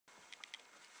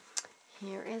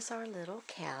Here is our little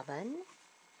cabin,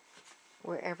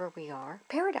 wherever we are.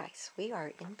 Paradise. We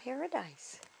are in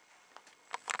paradise.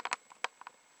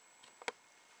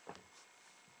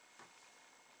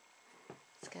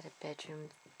 It's got a bedroom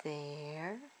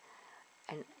there,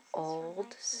 an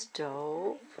old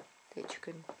stove that you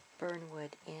can burn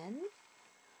wood in,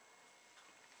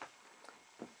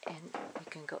 and you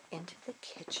can go into the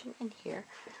kitchen in here,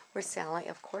 where Sally,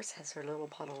 of course, has her little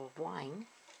bottle of wine.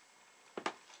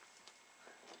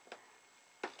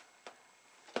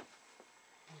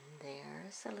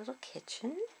 There's a little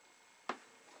kitchen,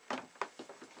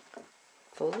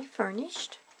 fully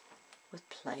furnished with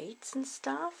plates and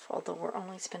stuff, although we're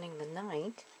only spending the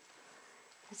night.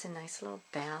 There's a nice little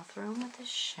bathroom with a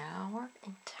shower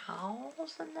and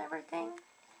towels and everything.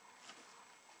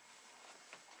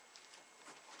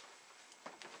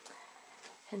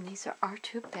 And these are our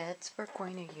two beds we're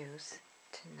going to use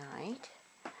tonight.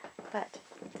 But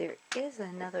there is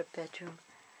another bedroom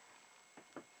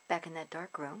back in that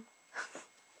dark room.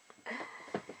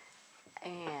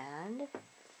 And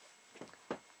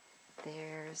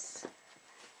there's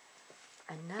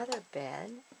another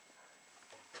bed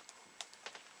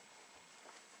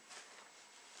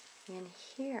in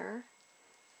here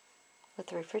with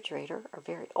the refrigerator, a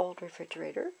very old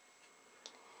refrigerator.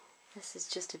 This is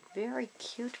just a very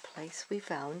cute place we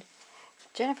found,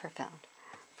 Jennifer found,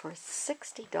 for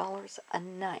 $60 a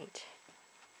night.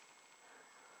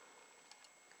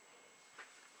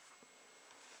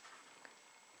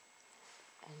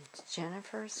 And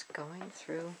Jennifer's going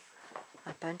through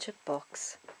a bunch of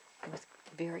books with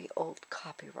very old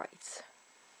copyrights.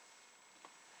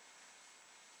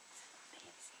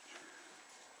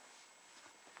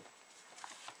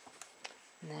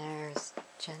 And there's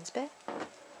Jen's bed. And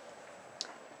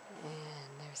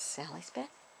there's Sally's bed.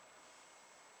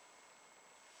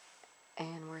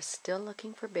 And we're still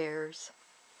looking for bears.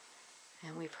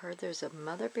 And we've heard there's a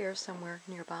mother bear somewhere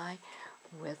nearby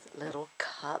with little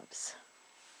cubs.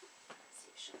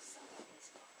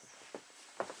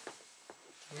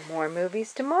 More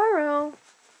movies tomorrow.